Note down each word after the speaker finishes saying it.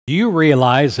Do you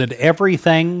realize that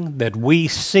everything that we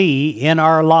see in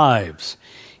our lives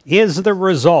is the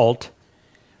result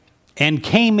and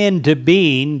came into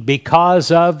being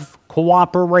because of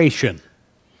cooperation?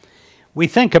 We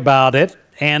think about it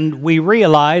and we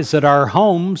realize that our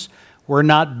homes were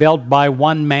not built by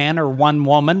one man or one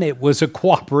woman. It was a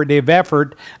cooperative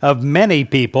effort of many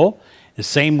people. The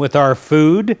same with our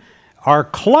food. Our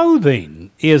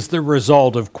clothing is the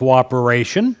result of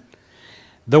cooperation.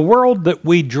 The world that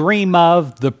we dream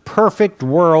of, the perfect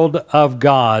world of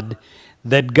God,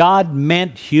 that God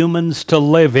meant humans to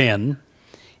live in,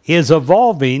 is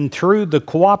evolving through the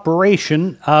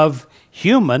cooperation of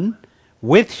human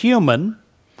with human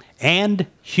and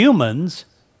humans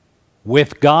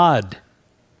with God.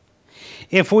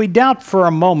 If we doubt for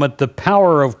a moment the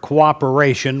power of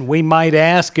cooperation, we might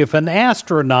ask if an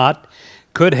astronaut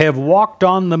could have walked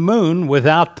on the moon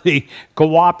without the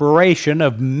cooperation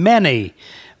of many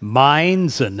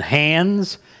minds and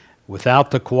hands,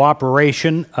 without the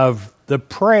cooperation of the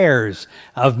prayers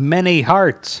of many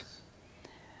hearts.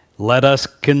 Let us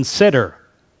consider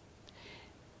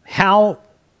how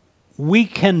we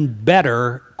can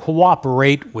better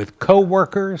cooperate with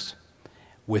coworkers,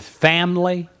 with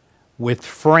family, with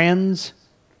friends,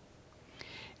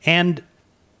 and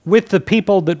with the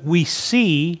people that we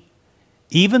see,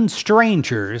 even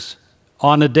strangers,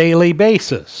 on a daily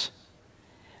basis.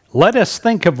 Let us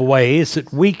think of ways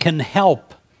that we can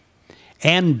help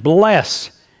and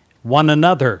bless one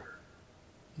another.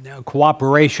 Now,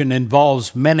 cooperation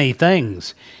involves many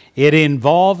things. It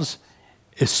involves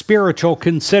a spiritual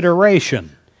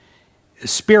consideration,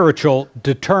 spiritual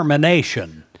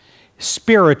determination,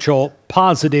 spiritual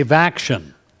positive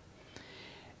action.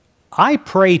 I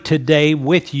pray today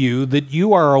with you that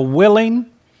you are a willing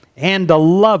and a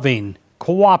loving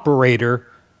cooperator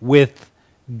with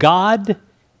God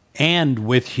and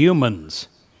with humans.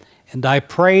 And I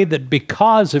pray that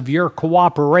because of your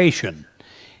cooperation,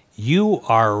 you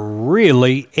are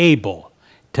really able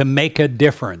to make a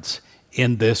difference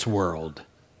in this world.